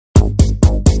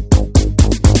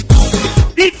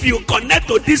if you connect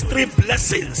to these three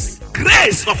blessings: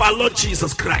 grace of our Lord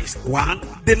Jesus Christ, 1,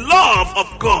 the love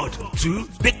of God, 2,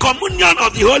 the communion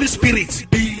of the Holy Spirit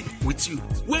be with you.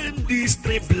 When these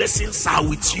three blessings are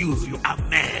with you, you are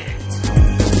made.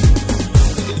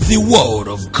 The word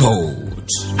of God.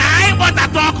 I want to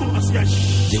talk.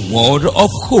 The word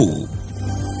of hope.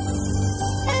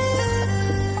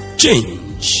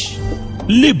 Change,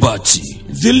 liberty,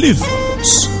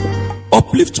 deliverance,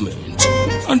 upliftment,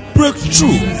 and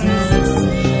breakthrough.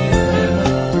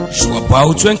 You are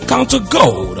about to encounter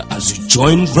God as you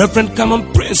join Reverend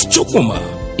Canon Prince Chukwuma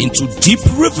into deep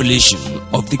revelation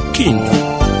of the kingdom.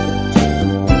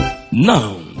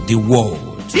 Now the word.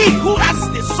 He who has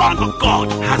the Son of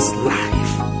God has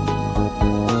life.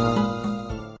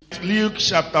 Luke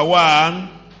chapter 1.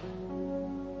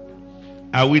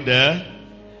 Are we there?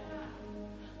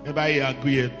 Ebe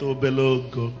agree to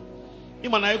belogo.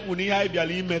 Imana ikwu ni ha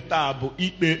ibiala imeta bụ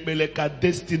ikpe ekpele ka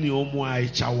destiny ụmụ anyị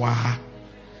chawa ha.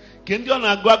 Ke ndị ọ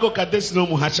na-agụ agụ ka destiny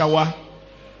ụmụ ha chawa?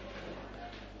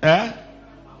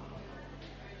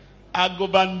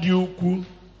 Agụba ndị ukwu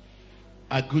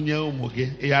agụnye ụmụ gị.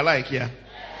 Ya like ya?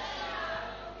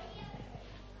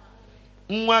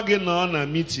 Nwa gị nọ na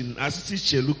meeting asịsị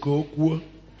chelu ka o kwuo.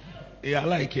 Ya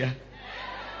like ya?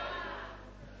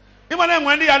 Imana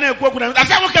enwe ndị ya na-ekwu okwu na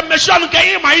asa nwoke mmechi ọnụ ka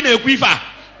ihe ma ị na-ekwu ife a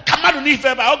ka mmadụ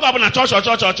n'ife ebe a oge ọbụla chọ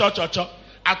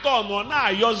atọ ọnụ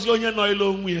na-ayọzi onye nọ ile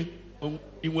onwe ya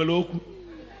ị nwere okwu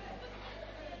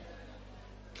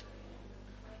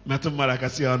metụ mmadụ aka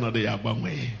si ọnọdụ ya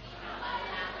agbanwe.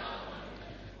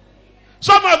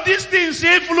 Some of these things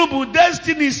ifulu bụ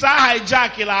destinies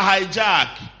hijack.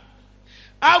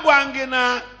 Agwa gị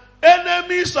na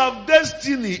enemies of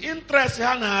destiny interest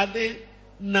ha na-adị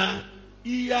na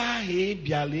ihe ahụ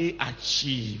bịala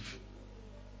achieve.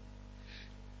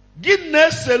 Gị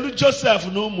na-eselu Joseph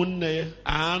na ụmụnne ya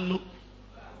anụ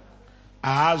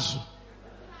azụ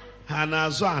ha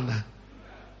na-azụ ana.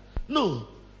 No,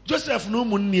 Joseph na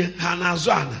ụmụnne ya ha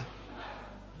na-azụ ana.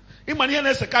 Ịma ihe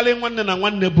na-esekarị nwanne na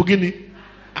nwanne bụ gịnị?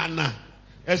 Ana,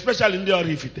 especially ndị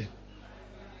Oraifite.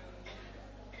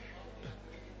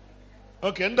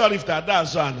 Okay, ndị Oraifite ada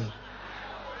azụ ana.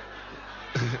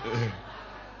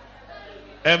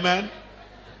 Amen.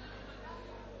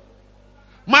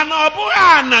 Mana ọ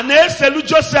bụghị ana na-eselu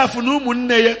Joseph na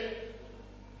ụmụnne ya.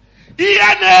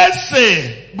 Ihe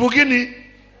na-ese bụ gịnị?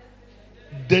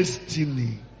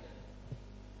 Destiny.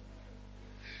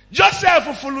 Joseph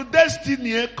fụrụ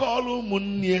destiny ka ọrụ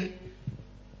ụmụnne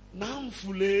na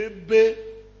mfụlụ ebe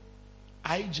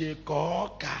anyị je ka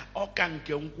ọka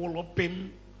nke nkwụrụ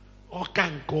pim, ọka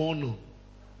nke ọnụ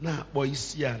na-akpọ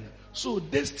isi ala. So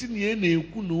destiny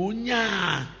na-ekwu na onye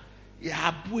a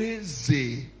ya bụ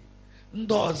eze,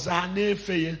 ndị ọzọ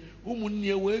na-efe ya.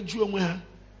 Ụmụnne wee jụọ onwe ha,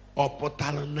 ọ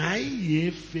pụtara na anyị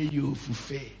efe ya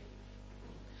ofufe?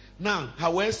 Na ha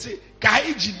wee sị ka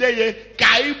anyị jide ya, ka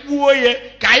anyị gbuo ya,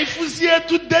 ka anyị fụzie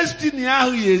etu destiny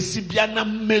ahụ ya esi bịa na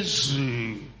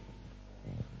mmezu.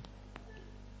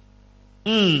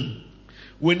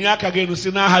 Wenye aka gị nụ si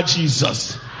n'aha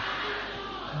Jizọs.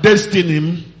 Destiny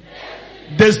m,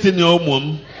 destiny ụmụ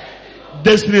m,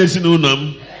 destiny ezinụlọ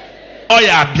m, ọ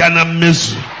ya abịa na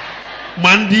mmezu.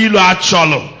 Ma ndị ilu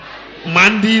achọlụ, ma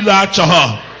ndị ilu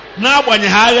achọghọ,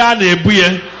 n'agbanyeghị agha a na-ebu ya,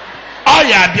 ọ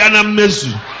ya abịa na mmezu.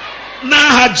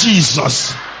 N'aha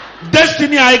Jizọs,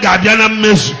 destiny anyị ga-abịa na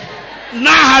mmezu.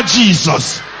 N'aha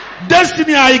Jizọs,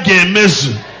 destiny anyị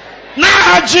ga-emezu.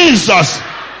 N'aha Jizọs,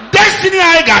 destiny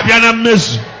anyị ga-abịa na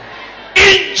mmezu.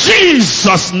 In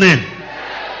Jesus' name.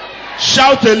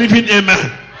 Shout a living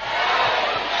amen.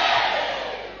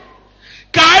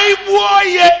 Ka anyị gbuo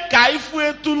ye, ka anyị fụ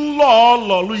etu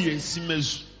lọlụ ya esi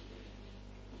mezu.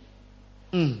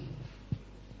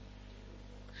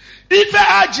 Ife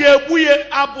ha ji egbu ye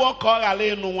abụọ ka ọ ghara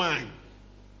ịnụ nwaanyị.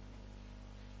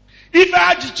 Ife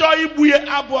ha ji chọọ igbu ye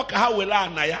abụọ ka ha were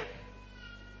ana ya.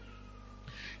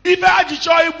 Ife ha ji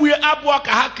chọọ igbu ye abụọ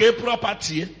ka ha kee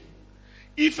property ye.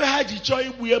 Ife ha ji chọọ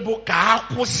igbu ye bụ ka ha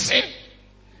kwụsị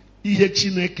ihe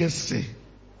Chineke sị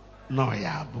na ọ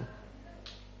ya bụ.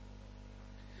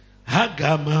 Ha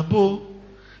ga ma bụ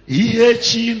ihe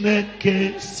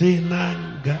Chineke sị na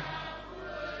nga.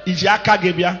 Iji aka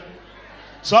gị bịa.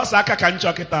 Sọọsọ aka ka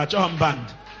nchọ kịta, achọghị m band.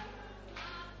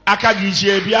 Aka gị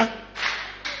iji bịa.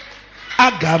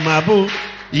 Aga m abụ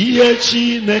ihe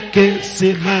Chineke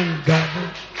sị na nga bụ.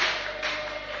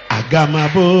 Aga m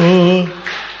abụ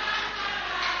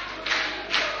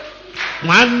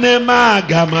nwanne m,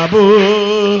 aga m abụ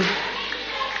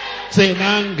sị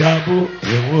na nga bụ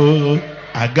ewo.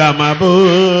 Aga m abụ.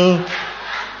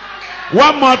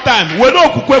 One more time, were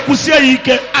okwukwe kwụsie ya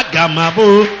ike. Aga m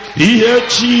abụ ihe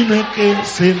Chineke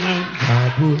si na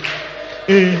ngabụ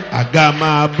aga m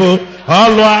abụ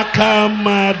ọlụ aka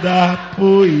mmadụ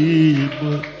apụghị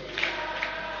igbo.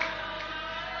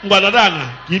 Mgbadadana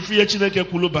ka ife ihe Chineke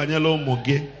kwuru banyere ụmụ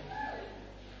gị.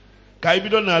 Ka anyị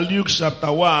bido na Luke chapter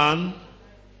 1.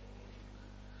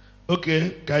 Okay,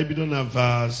 ka anyị bido na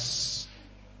verse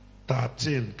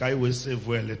 13. Ka anyị wee save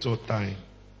a little time.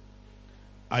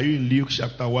 Are you in Luke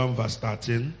chapter 1 verse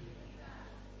 13?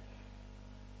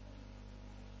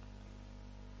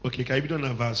 Okay, ka anyị bido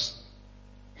na verse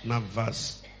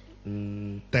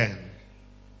 10.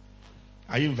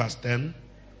 Are you in verse 10?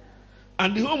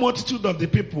 And the whole multitude of the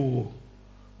people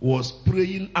was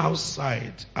praying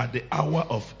outside at the hour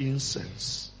of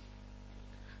incense.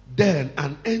 Then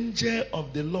an angel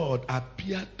of the Lord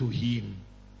appeared to him,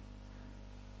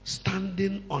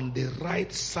 standing on the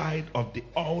right side of the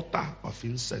altar of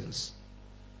incense.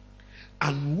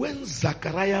 And when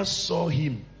Zacharias saw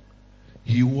him,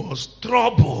 he was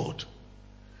troubled,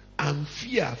 and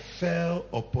fear fell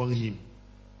upon him.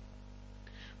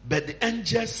 But the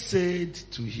angel said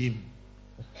to him,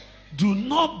 do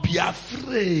not be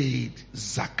afraid,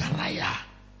 Zachariah,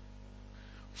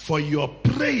 for your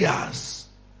prayers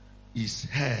is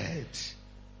heard.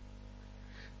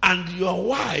 And your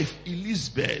wife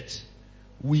Elizabeth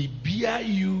will bear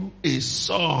you a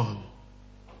son,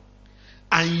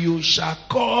 and you shall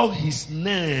call his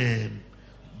name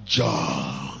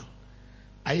John.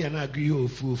 I am agree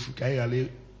ofu ka yale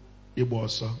igbo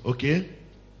oso. Okay?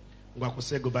 Ngwa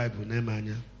kwụsị go Bible na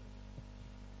emanya.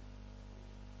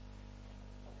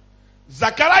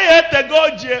 Zachariah etego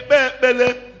ji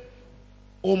ekpele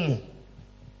ụmụ.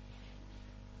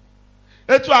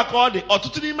 Etu aka ọ dị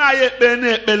ọtụtụ n'ime anyị ekpe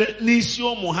na-ekpele n'isi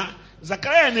ụmụ ha.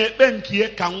 Zachariah na-ekpe nke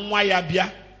ka nwa ya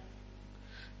bịa.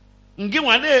 Ngị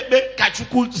nwa na-ekpe ka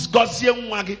Chukwu gọzie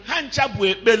nwa gị. Ha ncha bụ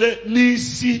ekpele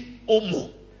n'isi ụmụ.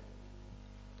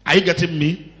 Are you getting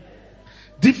me?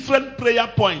 Different prayer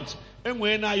point.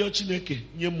 Enwere na ayọ Chineke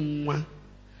nye m nwa.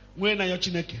 Nwee na ayọ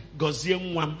Chineke gọzie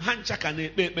nwa m. Ha ncha ka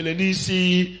na-ekpe ekpele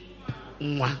n'isi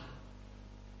nwa.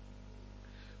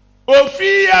 Ofi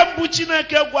ihe mbụ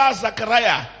Chineke gwa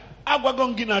Zachariah, agwago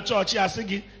gị na chọọchị asị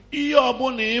gị, ihe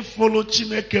ọbụla ịfụlụ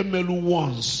Chineke melu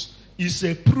once is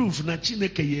a proof na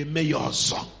Chineke ya eme ya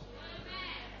ọzọ.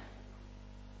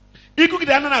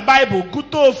 Ịgụgide anya na Bible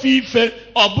gụta ofi ife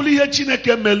ọ bụrụ ihe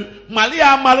Chineke melu, mali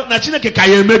ya amalụ na Chineke ka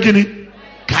ya eme gịnị?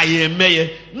 Ka ya eme ya.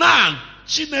 Na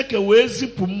Chineke wee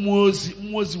zipụ mmụọ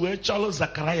ozi wee chọrọ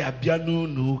Zachariah bịa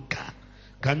n'ụlọ ụka.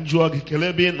 Ka m jụọ gị, kelee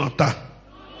ebe ị nọ taa.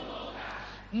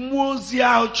 Mmụọ ozi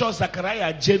ahụ chọọ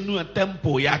Zachariah jenu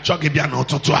temple ya achọ gị bịa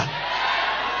n'ụtụtụ a.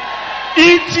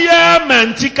 Itie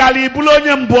mentikali bụrụ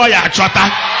onye mbụ ya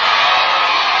achọta.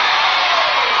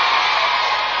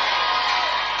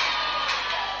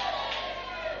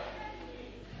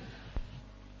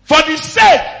 For the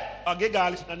sake,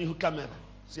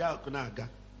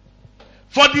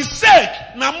 for the sake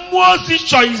na mmụọ ozi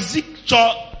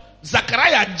chọọ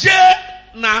Zachariah jee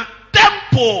na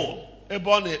temple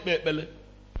ebe ọ na-ekpe ekpele.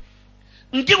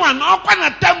 Nke nwa na ọkwa na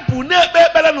temple na-ekpe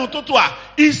ekpere n'ụtụtụ a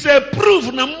is a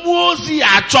proof na mmụọ ozi ya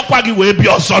achọkwa gị wee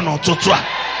bịa ọzọ n'ụtụtụ a.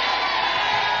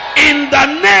 In the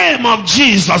name of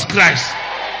Jesus Christ.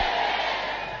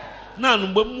 Na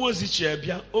mgbe mmụọ ozi chi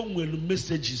bịa, o nwere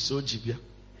messages o ji bịa.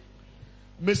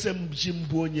 Message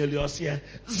mbụ onye li ọsị ya,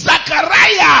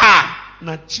 Zachariah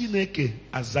na Chineke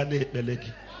aza na ekpele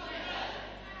gị.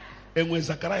 Enwe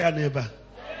Zachariah n'ebe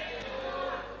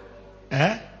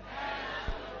a.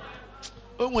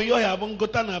 Onwe yo ya bụ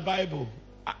ngụta na Bible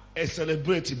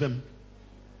celebrate them.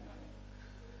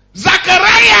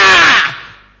 Zachariah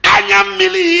anya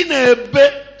mmiri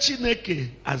na-ebe Chineke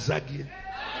aza gị.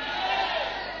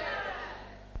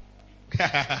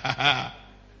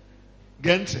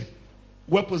 Gente,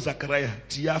 wepụ Zachariah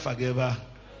tinye afa gị ebe a.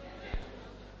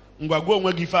 Ngwagwa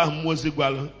onwe gị ife ahụ mmụọ ozi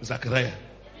gwalụ Zachariah.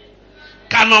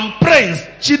 Canon Prince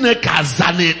Chineke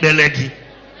aza na ekpele gị.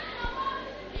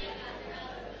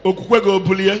 Okwukwe gị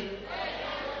obulie.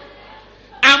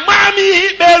 Ama m ihe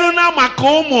ikperu na maka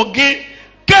ụmụ gị.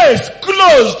 Case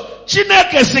closed.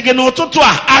 Chineke si gị n'ụtụtụ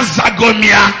a azagom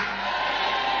ya.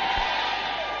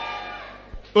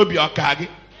 Obi ọka gị.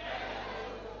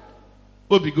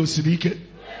 Obi gosiri ike.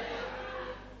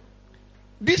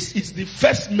 This is the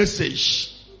first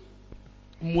message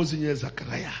mmụọ nye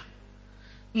Zachariah.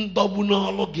 Ndọgbu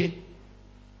n'ọlụ gị.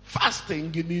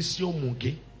 Fasting gị n'isi ụmụ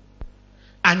gị.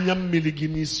 Anya mmiri gị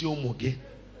n'isi ụmụ gị.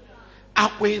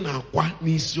 Akwa ị na-akwa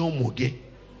n'isi ụmụ gị.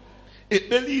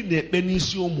 Ekpere ị na-ekpe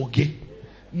n'isi ụmụ gị.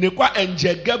 Nekwa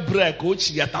Angel Gabriel ka o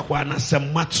chi yatakwa na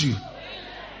St. Matthew.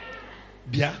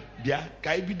 Bịa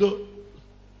ka anyị bido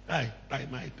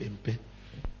time I pempe.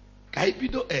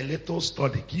 Kaibido a little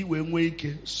study. Ki we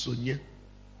nweke sonye.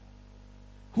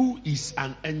 Who is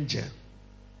an angel?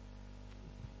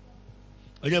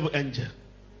 Onye bụ angel?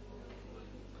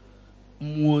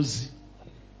 Mmụọ ozi.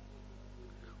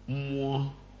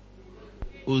 Mmụọ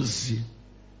ozi.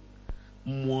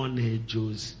 Mmụọ na-eje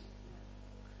ozi.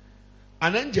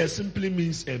 An angel simply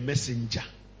means a messenger.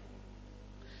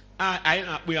 Anyị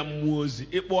na-akpọ ya mmụọ ozi.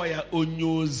 Ịkpọ ya onye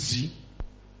ozi.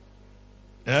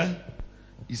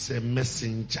 Is a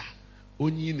messenger.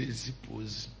 Onye na-ezipụ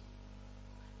ozi.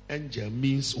 Angel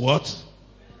means what?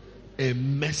 A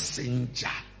messenger.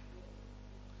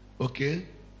 Okay?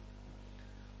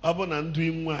 Ọ bụ na ndụ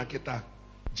nwa akịta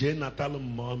jee natalụ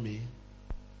mmụọmị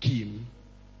Kim.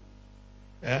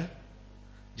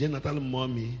 Jee natalụ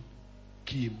mmụọmị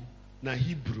Kim. Na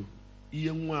Hebrew,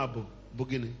 ihe nwa bụ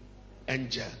gịnị?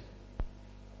 Angel.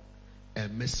 A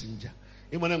messenger.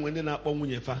 Ịmana nwe ndị na-akpọ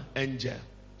nwunye fa angel.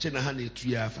 Che na ha na-etu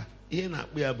ya afa. Ihe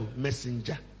na-akpọ ya bụ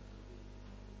messenger.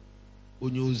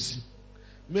 Onye ozi.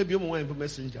 Maybe ụmụ nwaanyị bụ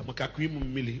messenger maka ka ịmụ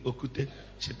mmiri okute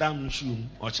chita m shoe m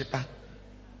ọchịta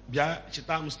bịa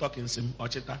chita m stockings m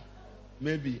ọchịta.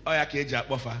 Maybe ọ ya ka eji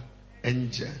akpọfa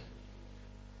angel.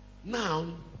 Now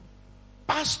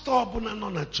pastor ọbụla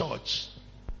nọ na church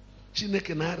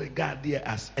Chineke na regard ya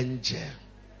as angel.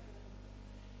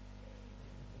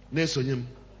 Na-esonye m.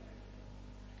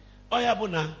 Ọ ya bụ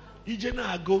na ije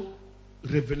na-agụ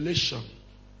Revelation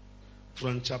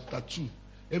from chapter 2.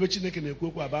 Ebe Chineke na-ekwu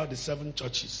okwu about the 7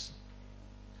 churches.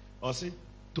 Or say,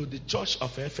 to the church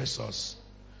of Ephesus,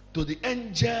 to the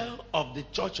angel of the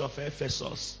church of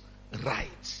Ephesus,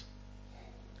 write.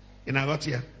 In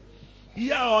Agotia.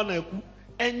 Here on a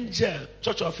angel,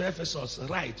 church of Ephesus,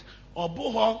 write.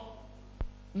 Obuho,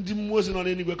 ndị mmụọ ozi nọ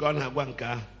n'eluigwe ka ọ na-agwa nke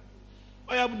ahụ.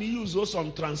 Ọ ya bụ na use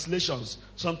some translations.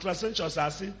 Some translations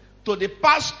are saying, to the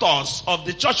pastors of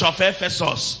the church of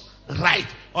Ephesus, right?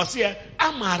 Or say,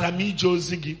 amaara m ije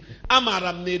ozi gị, amaara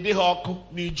m na ede ha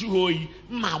ọkụ na iju ha oyi,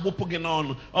 mma agbụpụ gị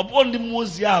n'ọnụ. Ọ bụ ndị mmụọ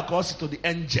ozi ahụ ka ọ si to the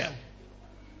angel.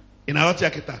 Ị na-aghọta ya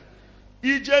kịta?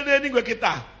 Ije n'eluigwe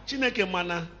kịta, Chineke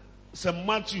mana St.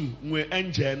 Matthew nwe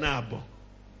angel na-abọ,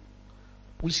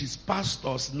 which is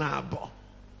pastors na-abọ.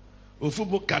 Ofu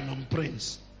bụ Canon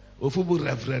Prince, ofu bụ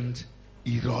Reverend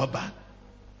Iroba.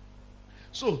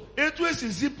 So, etu esi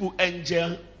zipu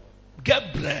angel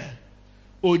Gabriel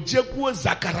ojekwuo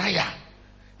Zakaraya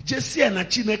jesie na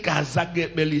Chineke azaga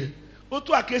ekpelie.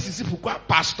 Otu aka esi zipukwa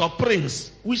Pastor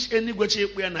Prince, which enigwe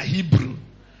chekwe ya na Hebrew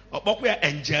ọkpọkwa ya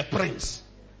angel Prince.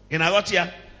 Ị na-aghọta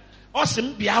ya? Ọ sị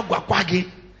m bịa gwakwa gị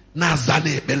na aza na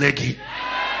ekpele gị.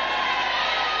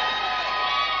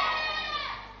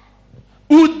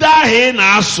 Udahe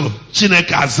na asụ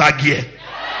Chineke azagie.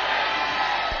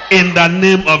 In the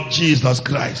name of Jesus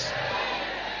Christ.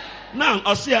 Now,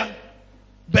 Osea,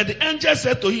 but the angel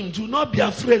said to him, do not be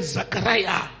afraid,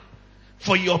 Zachariah,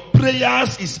 for your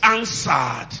prayers is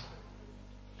answered.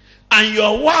 And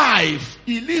your wife,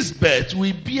 Elizabeth,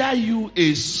 will bear you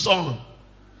a son.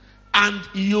 And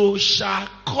you shall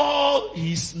call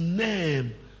his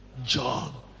name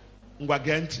John.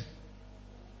 Gent.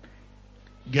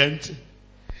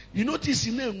 You notice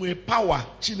his name with power.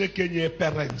 Chineke nye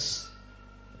parents.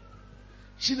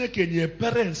 Chineke nye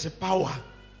parents power.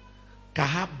 Ka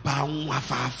ha ba nwa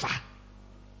fafa.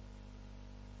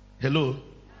 Hello.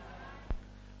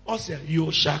 Also,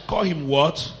 you shall call him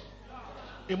what?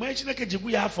 Ema Chineke jibu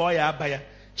ya afọ ya abaya.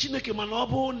 Chineke mana ọ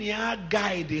bụ na ya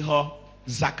guide ho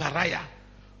Zachariah.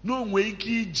 No nwe ike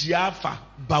iji afa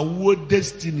bawuo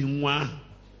destiny nwa.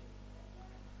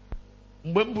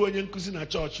 Mgbe m bụ onye nkuzi na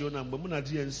chọọchị na mgbe m na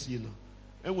DNC nọ,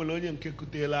 enwere onye nke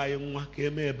kutela anyị nwa ka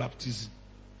emee baptizim.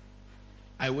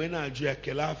 Anyị wee na-ajụ ya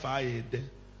kelee afọ anyị ede.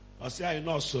 Ọ sị anyị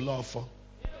nọ solo ọfọ.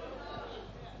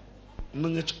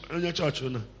 Onye chọọchị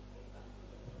na.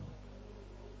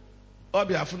 Ọ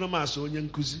bịa afụ na masị onye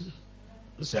nkuzi.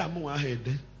 Nsị amụnwa ahụ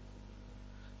ede.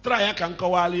 Try ya ka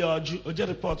nkọwali ya ọjụ. Oje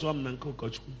report m na nke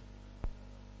ụkọchukwu.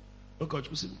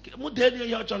 Ụkọchukwu sị mụ dee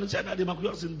ihe ọ chọrọ nsị adadị makwa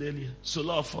ya ọsị ndeli ya.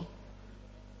 Solo ọfọ.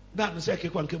 That is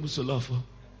ekekwa nke bụ solo ọfọ.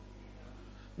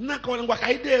 Nna kọwara ngwa ka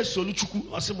anyị dee solu chukwu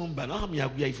ọsị m mba na ọha m ya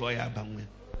gwa ya ife ọ ya aba nwe.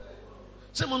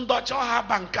 Sị m ndọcha ọha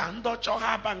aba nka, ndọcha ọha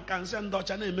aba nka, nsị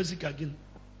ndọcha na-emezi ka gịnị?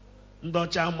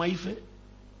 Ndọcha ama ife.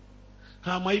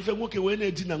 Ha ama ife nwoke wee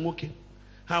na-edina nwoke.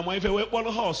 Ha ama ife wee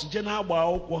kpọrọ họs je na-agba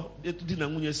akwụkwọ etu di na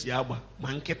nwunye si agba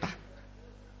ma nkịta.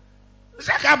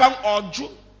 Nsị aka aba ọjụ.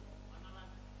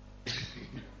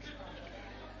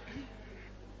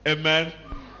 Amen.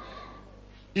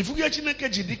 Ifuge Chineke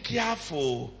ji dị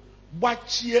careful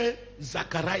gbachie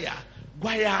Zachariah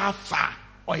gwa ya afa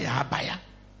ọ ya aba ya.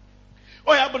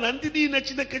 O ya bụ na ndị niile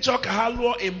Chineke chọọ ka ha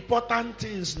lụọ important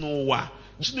things n'ụwa,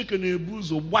 Chineke na-ebu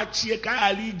ụzọ gbachie ka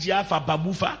ha ghara iji afa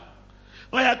bagbufa.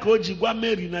 O ya ka o ji gwa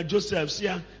Mary na Joseph si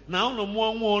ya na ụnụ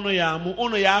mụọ nwa ụnụ ya amụ,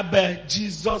 ụnụ ya bee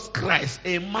Jesus Christ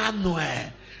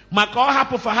Emmanuel, maka ọ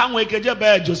hapụfa ha nwee ike je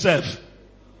bee Joseph.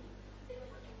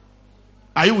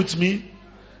 Are you with me?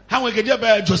 Ha nwee ike je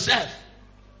bee Joseph.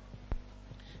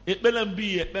 Ekpere mbụ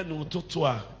ihe ekpe n'ụtụtụ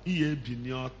a ihe ebini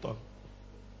ọtọ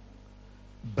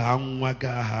baa nwa gị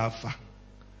aha afa.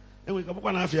 Enwere ka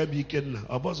bụkwa na afọ ya bụ Ikenna,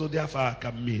 ọ bụzụ dị afa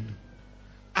ka mmiri.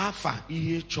 Afa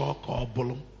ihe ịchọ ka ọ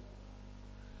bụrụ,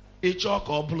 ịchọ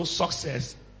ka ọ bụrụ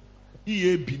success,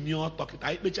 ihe ebini ọtọ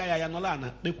kịta ikpecha ya nọla na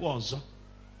kpekwa ọzọ.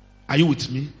 Are you with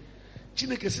me?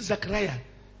 Chineke si Zakaraya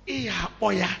ihe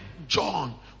akpọ ya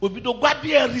John, obido gwa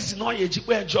bịa reason ọ ya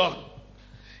ejikwa John.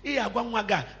 Ihe agwa nwa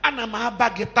gị ana m aba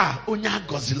gị taa onye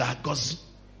agọzila agọzi.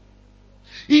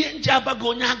 Ihe nji aba gị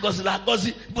onye agọzila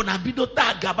agọzi bụ na bido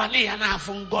taa gaba na ya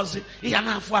na-afụ ngọzi, ya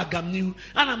na-afụ agamnihu.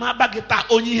 Ana m aba gị taa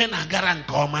onye ihe na-agara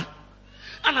nke ọma.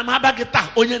 Ana m aba gị taa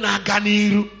onye na-aga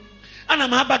n'iru. Ana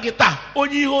m aba gị taa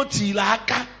onye ihe o tiri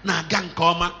aka na-aga nke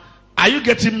ọma. Are you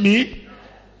getting me?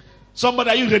 Somebody,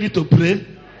 are you ready to pray?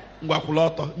 Ngwakwụla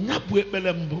ọtọ nyapụ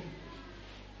ekpere mbụ.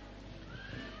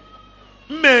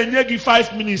 Mmenye gị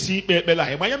 5 minutes ikpe ekpere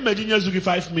ahụ. Manye mmeji nyezu gị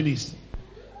 5 minutes.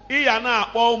 Ị ya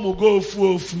na-akpọ ụmụ gị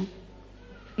ofu ofu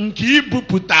nke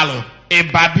ibupụtalụ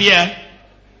ịbabịa.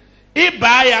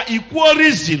 Ịba ya ikwuo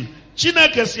reason.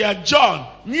 Chineke si ya John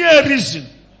nye reason.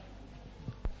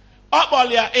 Ọ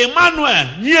kpọrọ ya Emmanuel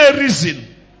nye reason.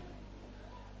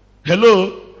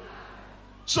 Hello?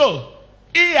 So,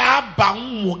 ị ya aba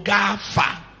ụmụ gị afa,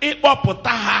 ịkpọpụta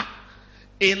ha,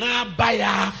 ị na-aba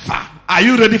ya afa. Are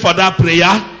you ready for that prayer?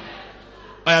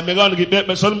 I am going to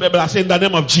get say in the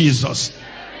name of Jesus.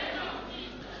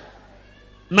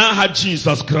 Now have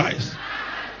Jesus Christ.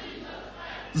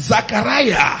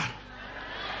 Zakaraya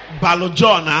balụ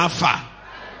John afa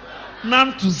na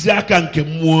ntụziaka nke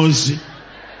mmụọ ozi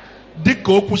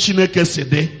dịka okwu Chineke si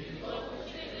dị.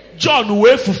 John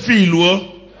wee fulfiluo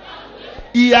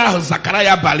ihe ahụ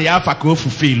Zakaraya balị afa ka o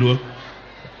fulfiluo.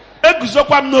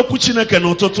 Eguzokwa m n'okwu Chineke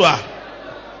n'ụtụtụ a.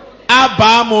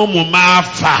 Aba m ụmụ m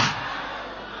afa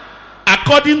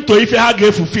according to ife ha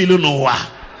ga-efufilu n'ụwa.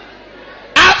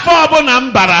 Afọ ọbụla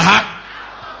m bara ha,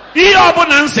 ihe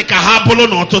ọbụla nsị ka ha bụrụ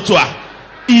n'ụtụtụ a,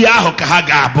 ihe ahụ ka ha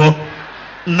ga-abụ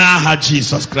n'aha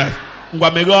Jesus Christ.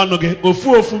 Ngwa meghe ọnụ gị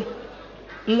ofu ofu.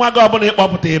 Nwa gị ọbụla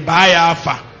ịkpọpụta ịbaa ya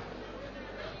afa.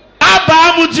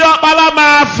 Aba m dị ọkpara m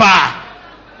afa.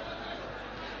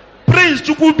 Prince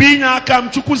Chukwu bụ inye aka m.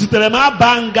 Chukwu zitere m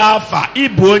aba nga afa.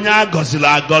 Ịbụ onye agọziri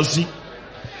agọzi.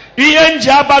 Ihe nji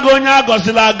abaghị onye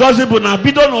agọziri agọzi bụ na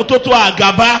bido n'ụtụtụ a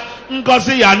gaba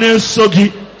ngọzi ya na-eso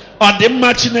gị,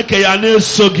 ọdịmma Chineke ya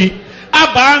na-eso gị.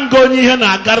 Aba nga onye ihe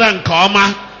na-agara nke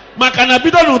ọma, maka na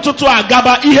bido n'ụtụtụ a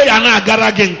gaba ihe ya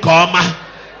na-agara gị nke ọma.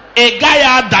 Ị gaghị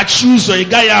adachi ụzọ, ị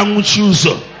gaghị anwụchi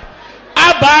ụzọ.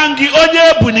 Aba gị onye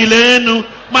ebunile enu,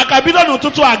 maka bido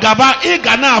n'ụtụtụ a gaba ị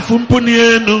ga na-afụ mbuni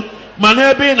enu ma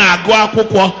n'ebe ị na-agụ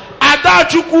akwụkwọ.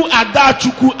 Adachukwu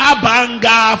Adachukwu aba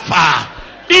nga afa.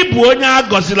 Ịbụ onye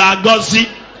agọziri agọzi,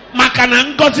 maka na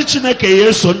ngọzi Chineke ya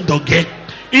eso ndụ gị.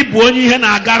 Ịbụ onye ihe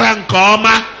na-agara nke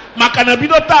ọma, maka na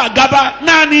bido taa gaba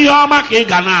naanị ihe ọma ka ị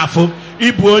ga na-afụ.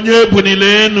 Ịbụ onye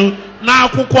ebunile enu, na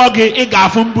akwụkwọ gị ị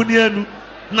ga-afụ mbuni enu,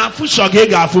 na fushọ gị ị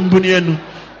ga-afụ mbuni enu.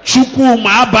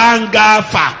 Chukwuma aba nga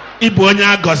afa. Ịbụ onye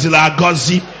agọziri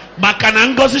agọzi, maka na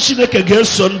ngọzi Chineke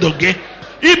ga-eso ndụ gị.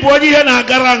 Ịbụ onye ihe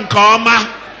na-agara nke ọma,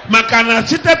 maka na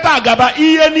site taa gaba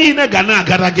ihe niile ga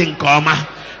na-agara gị nke ọma.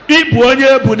 Ịbụ onye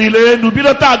ebunile enu,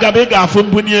 bido taa gaba ị ga-afụ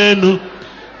mbuni enu.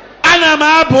 Ana m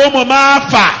abụ ụmụ m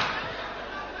afa.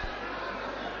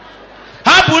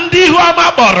 Ha bụ ndị ihu ọma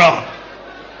kpọrọ.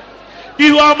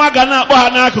 Ihu ọma ga na-akpọ ha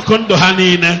n'akụkụ ndụ ha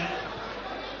niile.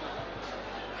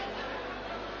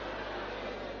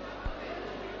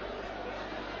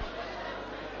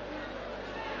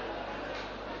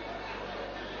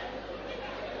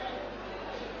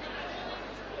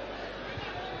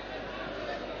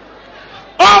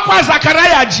 Ọkwa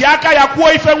Zakaraya ji aka ya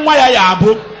kwuo ife nwa ya ya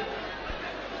abụ.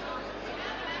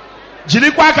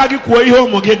 Jirikwa aka gị kwuo ihe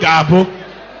ụmụ gị ga-abụ.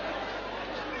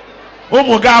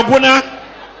 Ụmụ gị agwụna.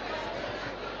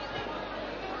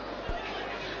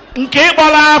 Nke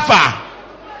ịkpọrọ afa,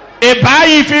 ịbaa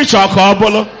ya ife ịchọ ka ọ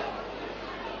bụrụ.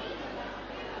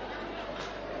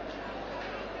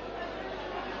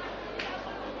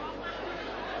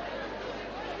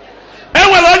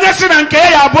 Enwere onye si na nke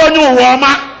ya abụ onye ụwa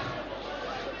ọma.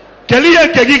 Kedu ihe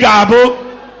nke gị ga-abụ?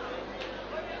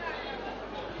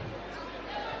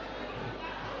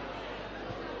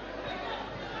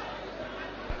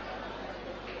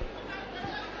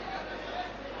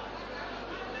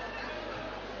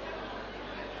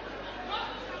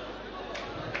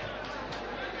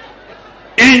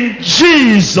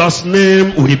 Jesus'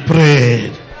 name we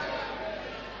pray.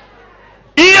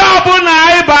 Ihe ọbụla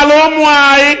anyị bara ụmụ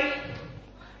anyị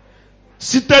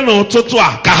site n'ụtụtụ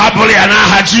a ka ha bụrụ ya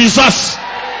n'aha Jizọs.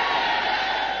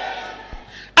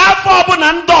 Afọ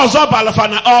ọbụla ndị ọzọ balafa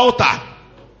na altar.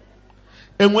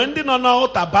 Enwe ndị nọ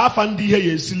n'altar bụ afa ndị ihe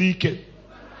ya esili ike.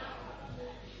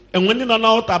 Enwe ndị nọ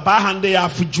n'altar bụ aha ndị ya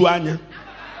afụju anya.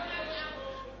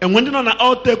 Enwe ndị nọ na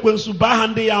altar ekwensu bụ aha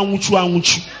ndị ya anwụchu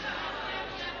anwụchu.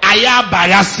 Anyị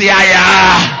abaghasịa ya.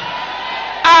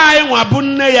 Anyị nwa bụ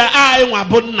nne ya, anyị nwa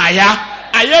bụ nna ya.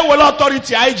 Anyị ewere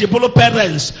authority anyị ji bụrụ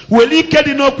parents, were ike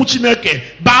dị n'okwu Chineke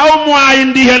baa ụmụ anyị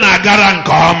ndị ihe na-agara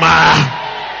nke ọma.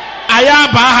 Anyị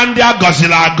aba aha ndị a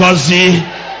gọziri agọzi.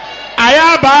 Anyị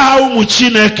aba aha ụmụ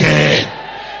Chineke.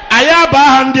 Anyị aba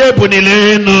aha ndị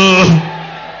ebunile enu.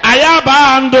 Anyị aba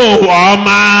aha ndị ụwa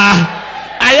ọma.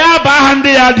 Anyị aba aha ndị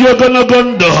ya dị ogologo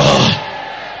ndụ.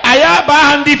 Anyị aba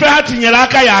aha ndị ife ha tinyere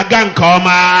aka ya aga nke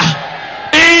ọma.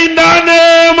 In the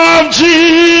name of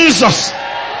Jesus.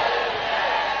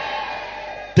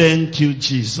 Thank you,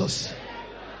 Jesus.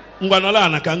 Ngwanola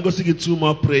na ka ngosi gị 2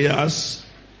 more prayers.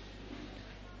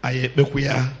 Aye ekpekwu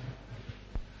ya.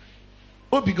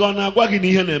 Obi gị na-agwa gị na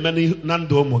ihe na-eme na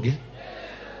ndụ ụmụ gị.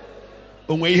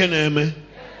 Onwe ihe na-eme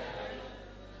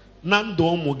na ndụ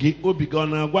ụmụ gị, obi gị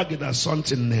na-agwa gị that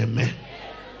something na-eme.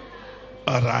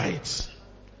 All right.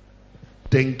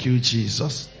 Thank you,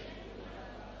 Jesus.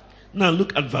 Now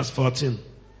look at verse 14.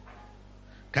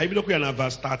 Can you look at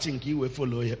verse 13? Can you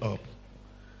follow it up?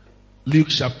 Luke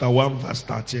chapter 1 verse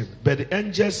 13. But the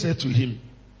angel said to him,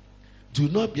 do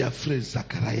not be afraid,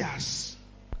 Zacharias,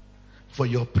 for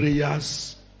your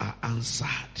prayers are answered.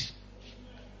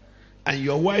 And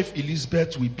your wife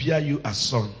Elizabeth will bear you a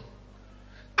son,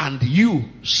 and you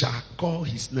shall call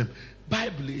his name.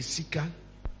 Bible is seeker.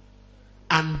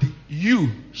 And you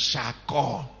shall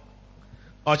call.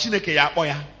 O Chineke ya akpọ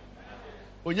ya.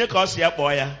 Onye ka o si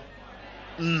akpọ ya?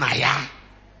 Nna ya.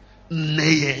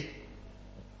 Nne ya.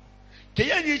 Ke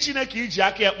ya nye Chineke iji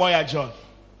aka akpọ ya John.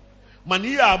 Mana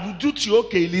ihe a bụ duty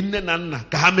oke ili nne na nna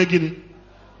ka ha mee gịnị?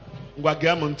 Ngwa gee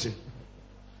m ntị.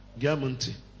 Gee m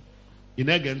ntị. Ị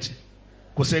na-ege ntị?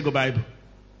 Kwụsị ịgụ Bible.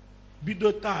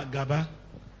 Bido taa gaba.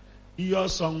 Ihe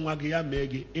ọsọ nwa gị ya mee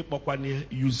gị ịkpọkwana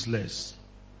useless.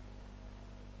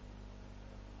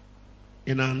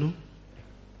 Ị na-anụ?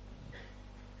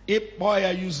 Ịkpọ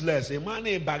ya useless. Ị ma na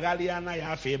ịbagharị ya na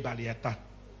ya afọ ịbalị ya taa.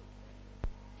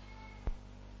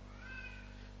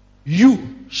 You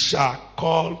shall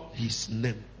call his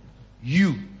name.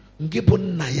 You, nke bụ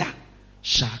nna ya,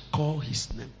 shall call his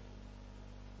name.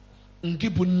 Nke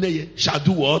bụ nne ya shall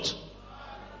do what?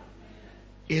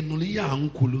 Enụrụ ya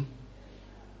nkwulu.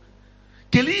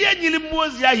 Kelee ihe nyere mmụọ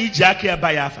ozi ahụ iji aka ya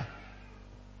ba ya afa.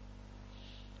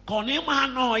 Ka ọ na-ịma ha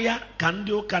nọọ ya ka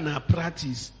ndị ụka na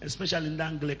practice, especially ndị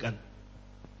Anglican.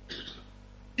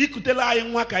 Ikutela anyị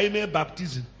nwa ka anyị mee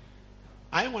baptizim.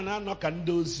 Anyị nwa na-anọ ka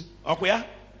ndị ozi. Ọkwa ya?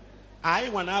 Anyị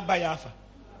nwa na-aba ya afa.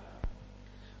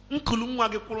 Nkulu nwa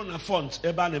gị kwụrụ na font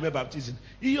ebe a na-eme baptizim.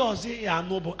 Ihe ọzọ ya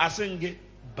anụ bụ asị gị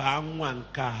baa nwa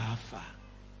nke afa.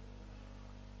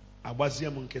 Agbazie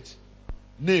m nkịtị.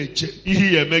 Na-eche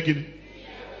ihe ya eme gịnị?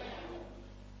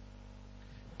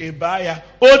 Ịba ya.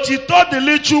 Otito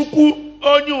dịrị Chukwu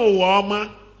onye ụwa ọma.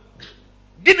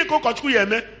 Gịnị ka ụkọchukwu ya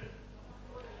eme?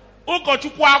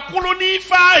 Ụkọchukwu akwụrụ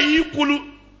n'ife ahụ ikwulu.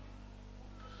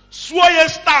 Suo ya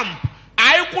stamp.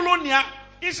 Anyị kwụrụ na ya.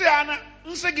 Isi ya na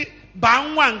nsị gị baa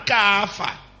nwa nke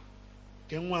afa.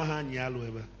 Ke nwa ha anyị alụ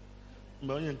ebe.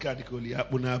 Mgbe onye nke a dịka oli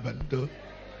akpụ n'abalị ndo.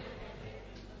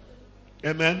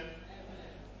 Amen.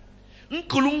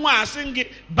 Nkulu nwa asị gị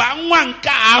baa nwa nke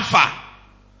afa.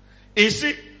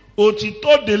 Isi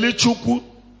otito dịrị Chukwu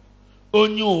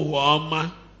onye ụwa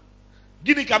ọma.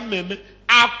 Gịnị ka m na-eme?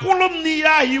 Akwụrụ m n'ihe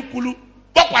ahụ ikwulu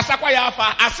kpọkwasakwa ya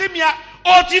afa. Asị m ya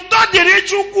otito dịrị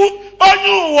Chukwu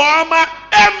onye ụwa ọma.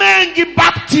 Eme gị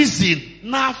baptizim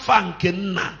n'afa nke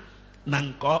nna na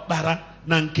nke ọkpara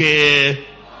na nke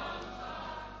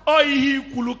o ihe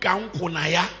ikwulu ka m kwụ na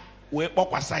ya wee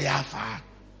kpọkwasa ya afa.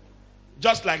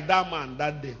 Just like that man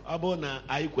that day. Ọ bụ na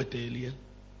anyị kweteli ya.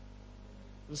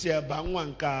 Nsị ya baa nwa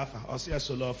nke afa. Ọ sị ya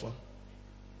solo ọfọ.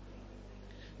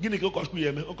 Gịnị ka ụkọchukwu ya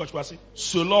eme? Ụkọchukwu asị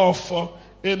solo ọfọ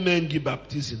eme gị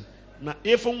baptizim. Na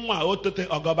ịfụ nwa otote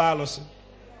ọgọba alụsị.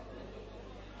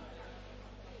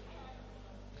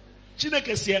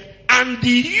 Chineke sị and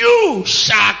you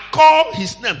shall call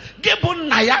his name. Gị bụ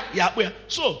nna ya ya akpụ ya.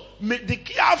 So dị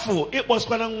careful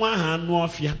ịkpọsikwana nwa ahụ anụ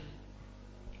ọfịa.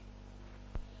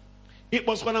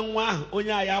 Ịkpọsikwana nwa ahụ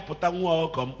onye anyị apụta nwa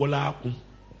ọkọ mkpụrụ akwụ.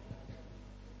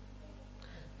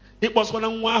 ịkpọsịkwana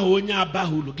nwa ahụ onye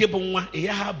abaghị ulu gị bụ nwa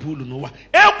ya ha bụ ulu n'ụwa.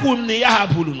 Ekwu m na ya ha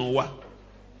bụ ulu n'ụwa.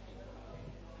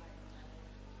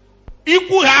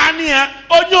 Ikwu ha anị ya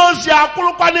onye ozi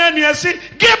akwụrụkwa n'enu ya sị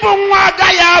gị bụ nwa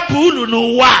agaghị abụ ulu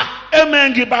n'ụwa. Eme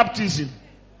gị baptizim.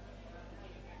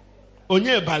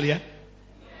 Onye balị ya.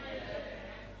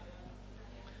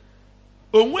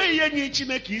 O nweghị ihe nye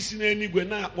Chineke isi n'eluigwe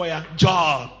na-akpọ ya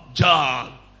John,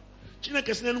 John.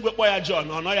 Chineke si n'eluigwe kpọ ya John,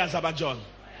 ọ nọ ya zaba John.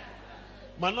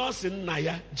 Mana ọ sị nna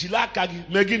ya jiri aka gị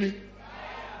mee gịnị?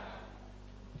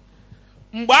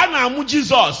 Mgbe a na-amụ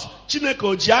Jizọs, Chineke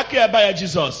o ji aka ebe ya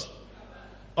Jizọs.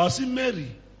 Ọ sị Mary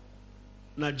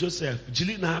na Joseph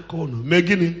jiri n'aka unu mee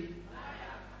gịnị?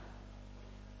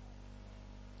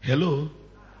 Hello?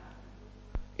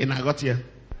 Ị na-aghọta ya?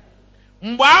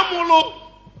 Mgbe a mụrụ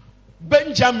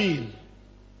Benjamin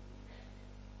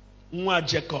nwa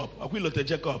Jacob, akwilote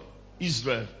Jacob,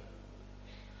 Israel.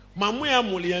 Mamụ ya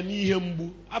mụrụ ya n'ihe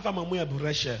mgbu. Afa mamụ ya bụ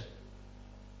Rachel.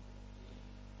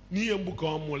 N'ihe mgbu ka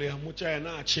ọ mụrụ ya, mụcha ya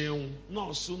na-achị ịnwụ.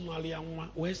 Nọọsụ nọrọ ya nwa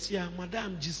wee sị ya,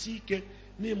 madam jisi ike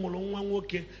na ịmụrụ nwa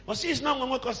nwoke. Ọ sị isi na nwa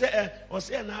nwoke ọ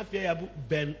sị ya na afịa ya bụ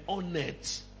Ben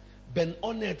Onet. Ben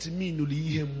Onet minụrụ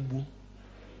ihe mgbu.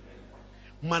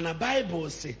 Mana Baịbụl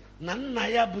sị na nna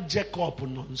ya bụ Jacob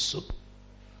nọ nso.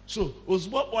 So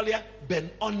ozugbo kpọrọ ya Ben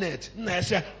Onet, nna ya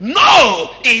sị ya no,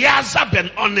 ị ya aza Ben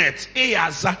Onet, ị ya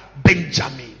aza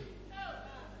Benjamin.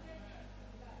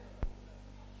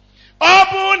 Ọ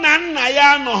bụ na nna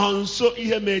ya anọghị nso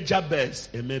ihe mee Jabez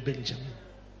eme Benjamin.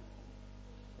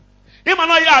 Ịma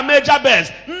na ya mee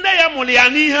Jabez, nne ya mụrụ ya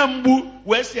n'ihe mgbu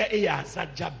wee sị ya ị ya aza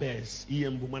Jabez ihe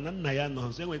mgbu, mana nna ya nọ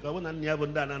nso. Enwere ka ọ bụ na nna ya bụ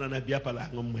ndị a na bịa palọ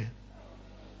aṅụ mmanya.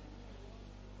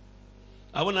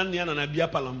 Abụ na nna ya nọ na bịa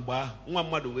palọ mgbe ahụ, nwa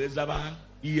mmadụ wee zaba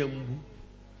ihe mgbu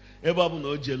ebe ọ bụ na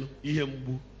o jelu ihe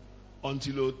mgbu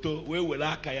until o too wee were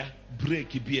aka ya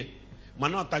breki bie,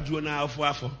 mana ọ tajuo n'afọ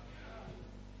afọ.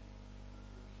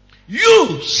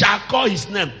 You shall call his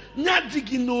name. Nya dị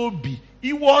gị n'obi,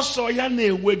 iwe ọsọ ya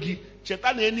na-enwe gị.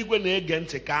 Cheta na eluigwe na-ege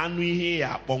ntị ka anụ ihe ya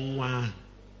akpọ nwa ahụ.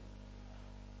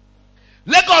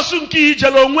 Lagos nke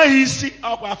ijele onweghị isi,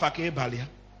 ọkwa afa ka ịbalị ya.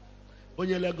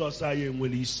 Onye Lagos anyị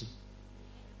enwere isi.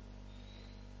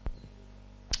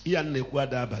 Ihe na-ekwu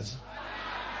ada abazi.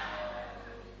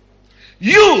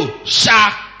 You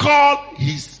shall call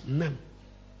his name.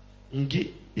 Ngị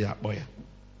ya akpọ ya.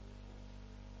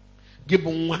 Gị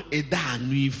bụ nwa ede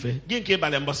anụ ife. Gị nke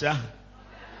ịbalị mbọsị ahụ.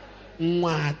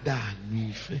 Nwa ada anụ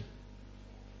ife.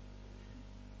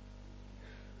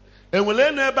 Enwere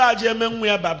enu ebe a ji eme nwa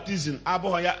ya baptizim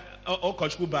abụghị ya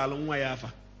ụkọchukwu baalụ nwa ya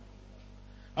afa.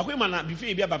 Akwị ma na bifo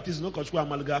ịbịa baptizim ụkọchukwu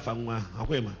amalụgo afa nwa ahụ.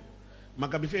 Akwị ma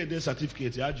maka bifo ede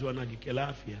certificate ajụọ na gị kelee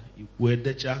afịa ikwu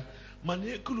edecha, mana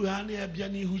ekulu ha na-abịa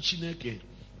n'ihu Chineke.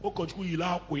 Ụkọchukwu yiri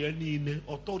akwụ ya niile,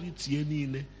 ọtọriti ya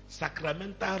niile,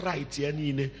 sacramental right ya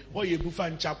niile, ọ ya ebufa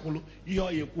nchakwụlụ. Ihe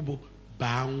ọ ya ekwu bụ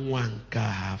baa nwa nke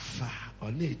afa.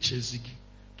 Ọ na-echezi gị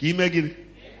ka ime gịnị?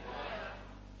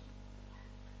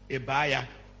 Ịbaa ya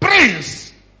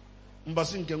Prince.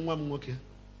 Mbọsị nke nwa m nwoke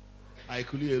anyị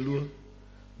kuli eluo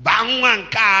baa nwa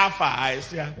nke afa, anyị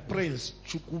sị ya Prince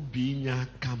Chukwu bi inye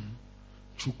aka m,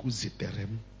 Chukwu zitere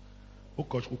m.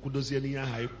 Ụkọchukwu kwudozie n'ihe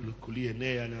ahụ anyị kwuru kulie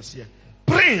ne ya na sị ya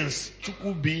Prince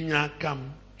Chukwu bi inye aka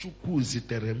m, Chukwu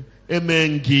zitere m,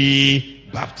 eme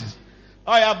gị baptizim.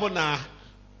 Ọ ya bụ na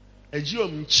ejighị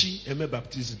m chi eme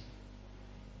baptizim.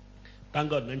 Thank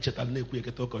God na ncheta na-ekwu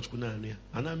eketa ụkọchukwu naanị ya.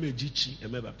 Ana m eji chi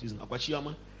eme baptizim. Ọkwa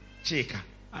Chioma Chika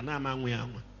ana m anwụ ya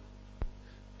anwa.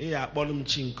 Ị ya akpọrọ m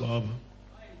chi nke ọ bụ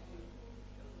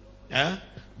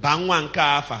baa nwa nke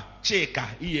afa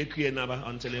Chika ihe ekuye naba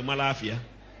until mara afịa.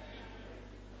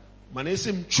 Mana esi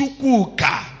m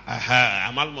Chukwuka,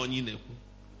 amalụ m onye ị na-ekwu.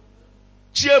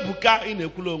 Chiebuka ị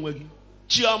na-ekwula onwe gị.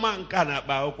 Chioma nke a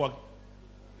na-akpa akwụkwọ gị.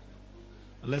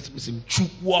 Let's see m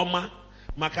Chukwuma.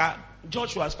 Maka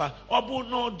Joshua spa ọ bụ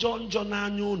n'ọjọọ njọ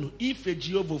n'anya unu ife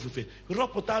Jehova ofufe,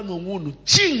 rọpụta n'onwe unu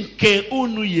chi nke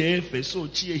unu ya efe, so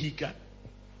chi ehika.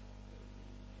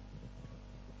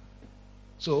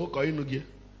 So ụkọ inu gị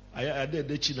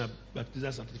adede chi na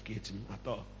baptism certificate m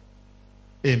atọ.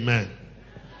 Amen.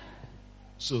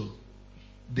 So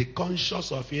the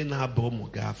conscious of ị na-aba ụmụ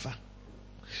gị afa.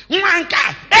 Nwa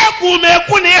nka ekwu m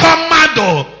ekwu na ịhụ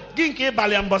mmadụ gị nke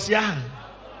ịbalị mbọsị ahụ.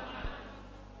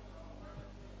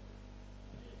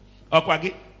 Ọkwa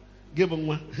gị bụ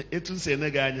nwa etu nsi ene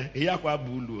gị anya ihe akwa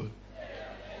bụ ulu.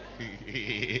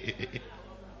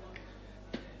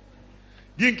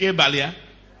 Gị nke ịbalị ya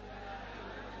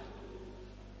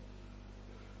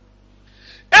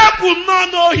ekwu m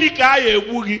n'ọnụ ohi ka a ya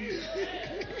egbu gị.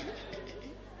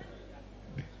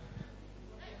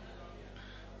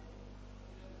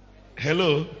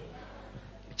 Hello.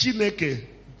 Chineke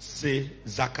si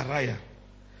Zakaraya,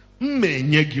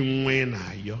 mmenye gị nwa ị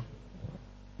na-ayọ,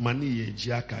 mana ihe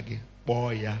eji aka gị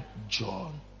kpọọ ya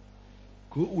John,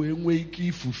 ka o wee nwee ike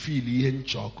ifufil ihe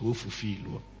nchọ ka o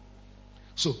fufiluo.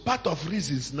 So part of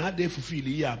reasons na ada efufil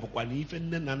ihe a bụkwa na ife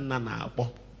nne na nna na-akpọ.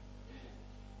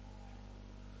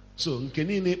 So nke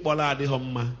niile ịkpọrọ adịghị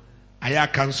mma, anyị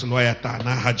akansụlụ ya taa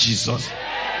n'aha Jizọs.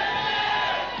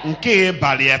 Nke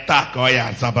ịbalị ya taa ka ọ ya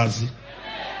azabazi.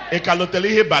 Ị ka lotele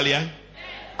ihe ịbalị ya?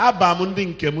 Aba m ndị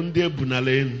nke m ndị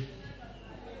ebunala elu,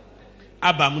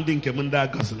 aba m ndị nke m ndị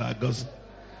agọzila agọzi,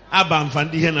 aba mfa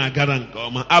ndị ihe na-agara nke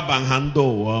ọma, aba ha ndị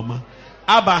ụwa ọma,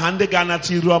 aba ha ndị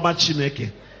ga-anata iru ọma Chineke,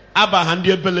 aba ha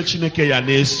ndị ebele Chineke ya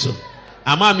na-eso.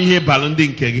 Ama m ihe balụ ndị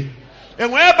nke gị.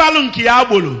 Enwee balụ nke ya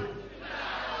agboro?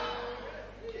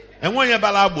 Enwe onye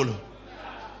balụ agboro?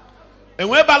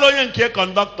 Enwee balụ onye nke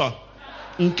kọndọktọ?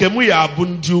 Nke mụ ya bụ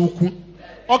ndị ukwu.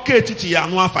 Ọka etiti ya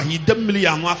anụ afa ha, ide mmiri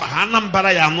ya anụ afa ha,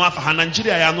 Anambra ya anụ afa ha,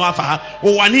 Naijiria ya anụ afa ha,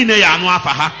 ụwa niile ya anụ afa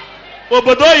ha,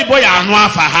 obodo oyibo ya anụ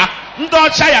afa ha, ndị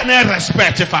ọcha ya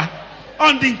na-erespekt fa.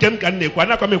 Ọ ndị nke m ka m na-ekwu,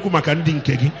 anakwa m ekwu maka ndị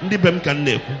nke gị, ndị be m ka m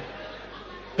na-ekwu.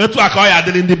 Etu a ka ọ ya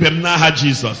adịrị ndị be m n'aha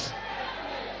Jizọs.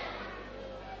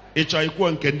 Ịchọ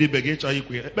ikwuo nke ndị be gị, ịchọ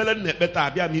ikwu ya. Ekpere m na-ekpe taa,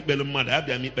 abịa m ikpere mmadụ,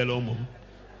 abịa m ikpere ụmụ m.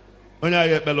 Onye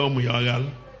agha ekpere ụmụ ya ọ ghalụ.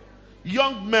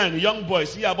 Young men, young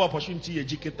boys, ihe abụ opportunity ya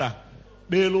eji kịta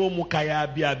kpere ụmụ ka ya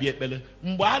abịa ekpere.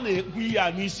 Mgbe a na-ekwu ihe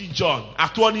a n'isi John,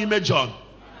 atụọ n'ime John,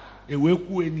 ewee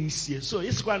kwue n'isi. So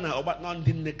isikwa na ọgbakọ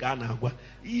ndị nne ka a na-agwa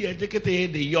ihe ejekịta ya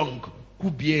dị young,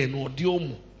 kwubie n'ụdị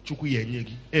ụmụ Chukwu ya enye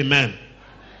gị. Amen.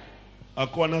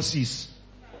 Akụọ na 6.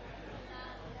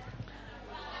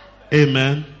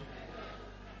 Amen.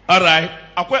 Alright.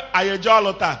 Akwe ayeje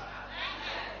ọlụ taa.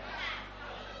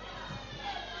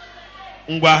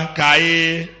 Ngwa ka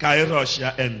anyị rush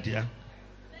ya end ya.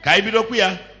 Ka anyị bidokwu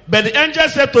ya. But the angel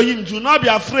said to him, do not be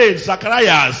afraid,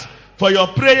 Zacharias, for your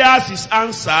prayers is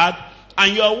answered,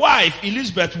 and your wife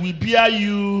Elizabeth will bear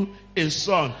you a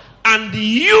son, and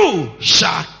you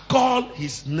shall call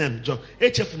his name John.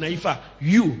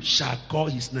 You shall call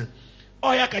his name.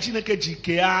 Oya ka Chineke ji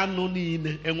kee anụ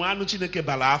niile, enwe anụ Chineke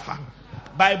bala afa.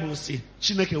 Bible say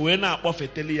Chineke wee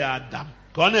na-akpọfeteli ya Adam.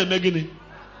 Ka ọ na-eme gịnị?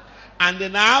 And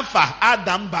na afa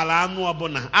Adam bala anụ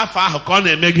ọbụla, afa ahụ ka ọ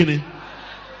na-eme gịnị?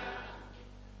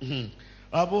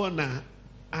 Ọ bụrụ na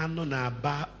anụ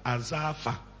na-aba aza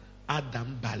afa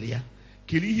Adam balia,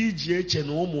 kiri ihe iji eche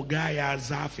na ụmụ gaa ya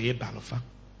aza afa ịbalụfa.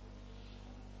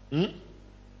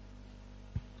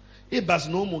 Ịbazi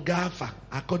na ụmụ gaa afa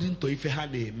according to ife ha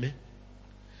na-eme,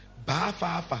 baa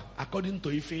afa according to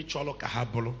ife ịchọrọ ka ha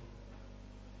bụrụ.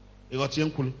 Ịghọtie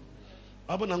nkwulu.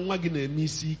 Ọ bụ na nwa gị na-eme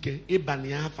isi ike, ịbanye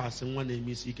ya afa asị nwa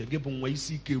na-eme isi ike, gị bụ nwa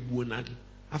isi ike gbuo na gị,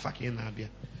 afa ka ị na-abịa.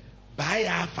 Baa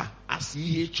ya afa asị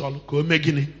ihe ịchọrọ ka o mee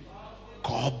gịnị? Ka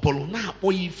ọ bụrụ.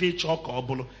 Na-akpọ ya ife ịchọ ka ọ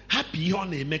bụrụ. Hapụ ihe ọ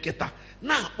na-eme kịta,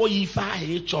 na-akpọ ya ife ahụ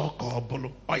ịchọ ka ọ bụrụ.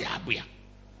 Ọ ya abụ ya.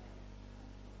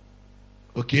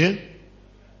 Okay?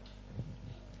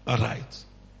 All right.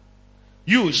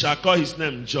 You shall call his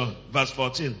name John. Verse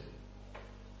 14.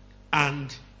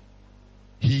 And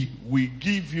he will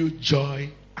give you joy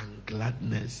and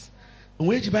gladness. And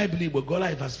where the Bible believe? Go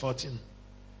like verse 14.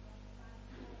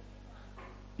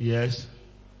 Yes.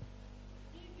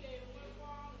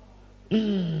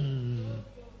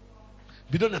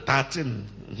 Bido na 13.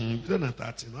 Bido na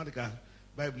 13. Ọ dị ka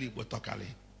Bible Igbo tọkalị.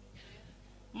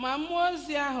 Ma mmụọ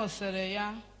ozi ahụ sịrị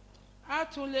ya,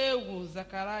 atụla egwu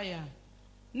Zakaraya,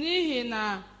 n'ihi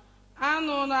na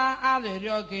anụla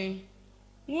arịrịọ gị.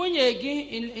 Nwunye gị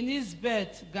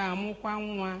Elizabeth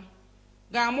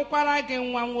ga-amụkwara gị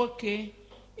nwa nwoke,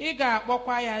 ị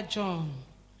ga-akpọkwa ya John.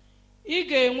 Ị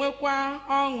ga-enwekwa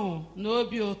ọṅụ na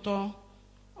obi ụtọ.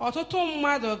 Ọtụtụ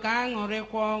mmadụ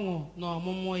ga-aṅụrịkwa ọṅụ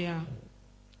n'ọmụmụ ya.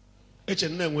 Eche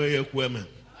nne enwe ya ekwu eme.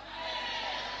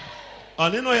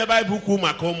 Ọnịnọ ya Baịbụl kwu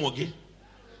maka ụmụ gị,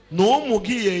 na ụmụ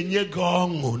gị ya enye gị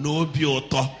ọṅụ na obi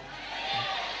ụtọ.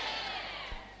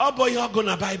 Ọ bụ ihe ọgụ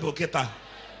na Baịbụl kịta.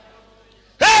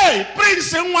 Hey,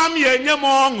 Prince nwa m ya enye m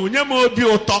ọṅụ, nye m obi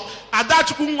ụtọ.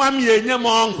 Adachukwu nwa m ya enye m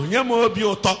ọṅụ, nye m obi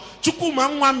ụtọ. Chukwuma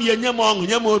nwa m ya enye m ọṅụ,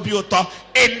 nye m obi ụtọ.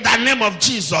 In the name of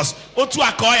Jesus. Otu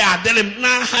aka ọ ya adịrị m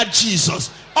n'aha Jizọs.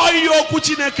 Oyi okwu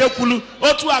Chineke kwulu,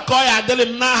 otu aka ọ ya adịrị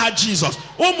m n'aha Jizọs.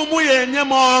 Ụmụ m ya enye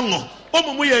m ọṅụ,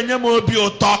 ụmụ m ya enye m obi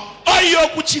ụtọ. Oyi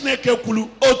okwu Chineke kwulu,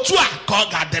 otu a ka ọ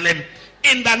ga-adịrị m.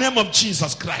 In the name of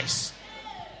Jesus Christ.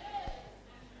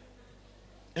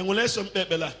 Enwere eso mkpe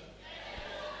ekpela?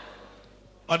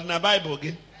 Ọ dị na Baịbụl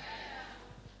gị?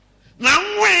 Na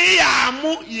nwa ya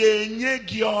amụ ya enye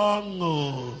gị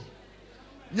ọṅụ.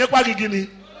 Nyekwa gị gịnị?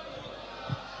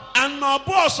 and no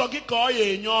boss or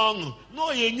gikoye young,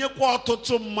 no yenyekwa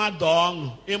ọtụtụ mmadụ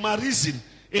ọṅụ. Ema reason,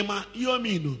 ema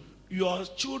yominu, your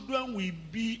children will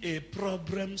be a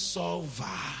problem solver.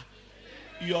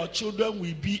 Your children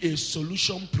will be a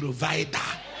solution provider.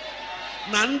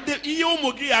 Nande ihe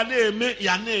ụmụ gị ya na-eme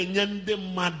ya na-enye ndị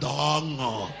mmadụ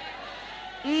ọṅụ.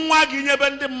 Nwa gị nyebe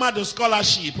ndị mmadụ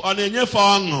scholarship ọ na-enyefe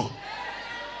ọṅụ.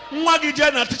 Nwa gị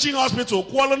jee na teaching hospital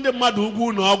kwụọlụ ndị mmadụ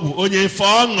ụgwọ na ọgwụ onye efe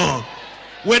ọṅụ.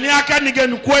 When you can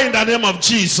again quote in the name of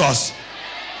Jesus.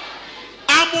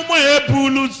 Amumo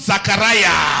ebulu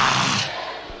Zachariah.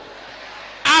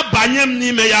 Abanyem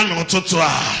n'ime ya n'ụtụtụ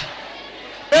a.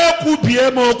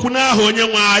 Ekwubie m okwu n'aha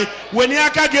Onyenwe anyị. When you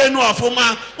can get no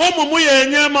ọfụma, ụmụ m ya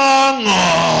enye m ọṅụ.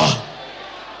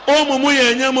 Ụmụ m ya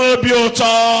enye m obi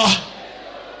ụtọ.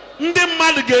 Ndị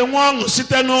mmadụ ga-enwe ọṅụ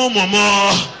site n'ụmụ m.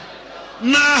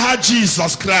 N'aha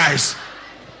Jesus Christ.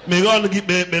 May God give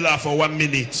me a for 1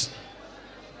 minute.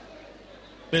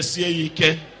 Mesie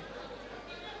ike.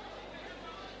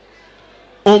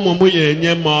 Ụmụ m ya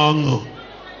enye m ọṅụ.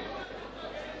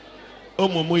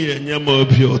 Ụmụ m ya enye m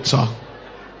obi ụtọ.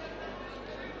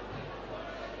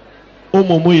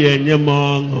 Ụmụ m ya enye m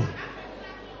ọṅụ.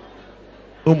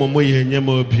 Ụmụ m ya enye m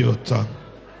obi ụtọ.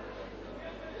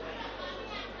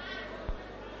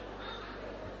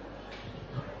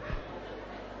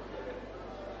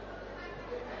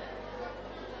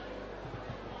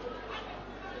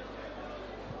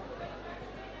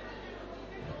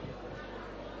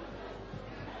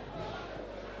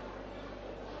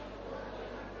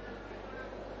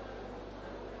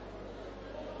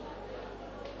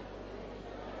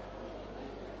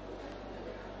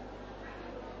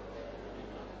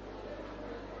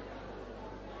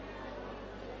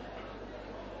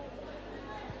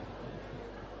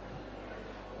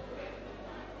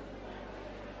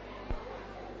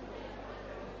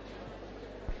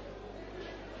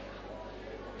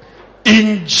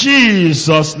 In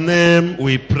Jesus' name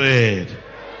we prayed.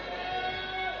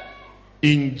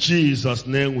 In Jesus'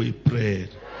 name we prayed.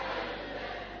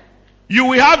 You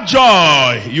will have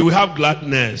joy, you will have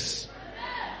gladness,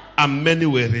 and many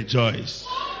will rejoice.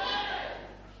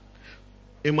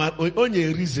 Only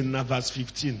a reason na verse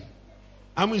 15.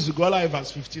 I'm going to go live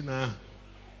verse 15 now.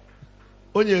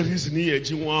 Only a reason here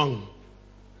Jinwang.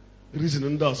 Reason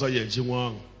and those are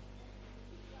Jinwang.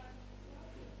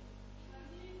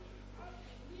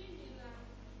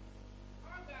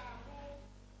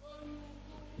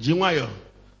 Jinwayo,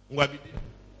 we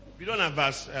don't have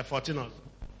verse 14 also.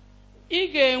 Ị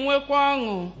ga-enwekwa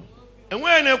ọṅụ.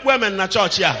 Enwe na-ekwe men na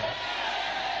church ya.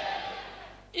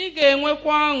 Ị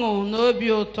ga-enwekwa ọṅụ na obi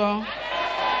ụtọ.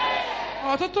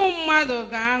 Ọtụtụ mmadụ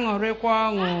ga-aṅụrịkwa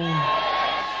ọṅụ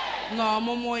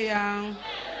n'ọmụmụ ya.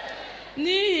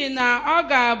 N'ihi na ọ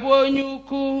ga-abụ onye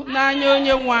ukwu n'anya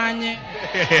Onyenwe anyị.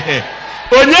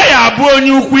 Onye ya abụ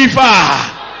onye ukwu ife a.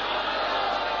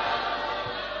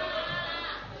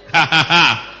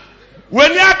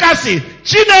 When you can see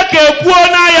Chineke kwuo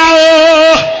na ya o.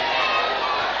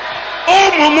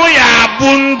 Ụmụ m ya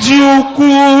bụ ndị ukwu.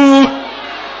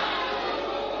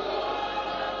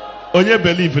 Onye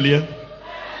believe ya?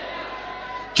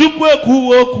 Chukwu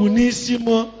ekwuwo okwu n'isi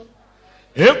m.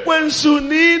 Ekwensu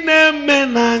niile eme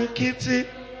na nkịtị.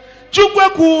 Chukwu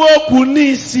ekwuwo okwu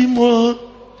n'isi m.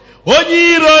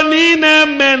 Onye iro niile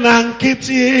eme na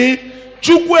nkịtị.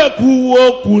 Chukwu ekwuwo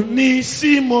okwu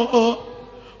n'isi m.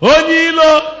 Onye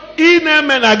ilo ị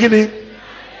na-eme na gịnị?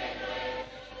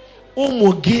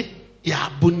 Ụmụ gị ya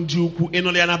bụ ndị ukwu. Ị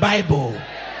nụrụ ya na Baịbụl?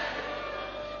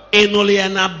 Ị nụrụ ya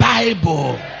na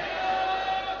Baịbụl?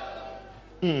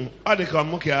 Ọ dị ka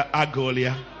nwoke agụọla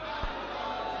ya.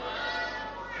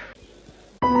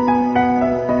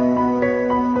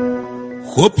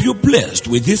 Hope you're blessed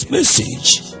with this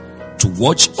message. To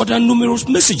watch other numerous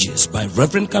messages by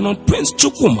Reverend Canon Prince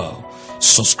Chukwuma,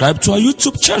 subscribe to our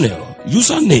YouTube channel,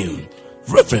 username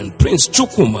Reverend Prince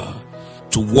Chukwuma.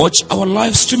 To watch our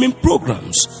live streaming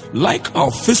programs, like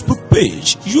our Facebook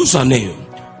page, username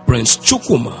Prince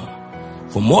Chukwuma.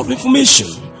 For more information,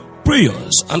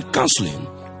 prayers and counseling,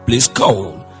 please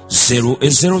call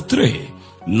 0803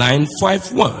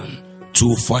 951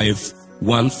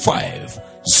 2515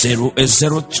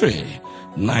 0803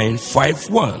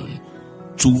 951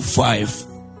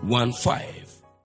 2515.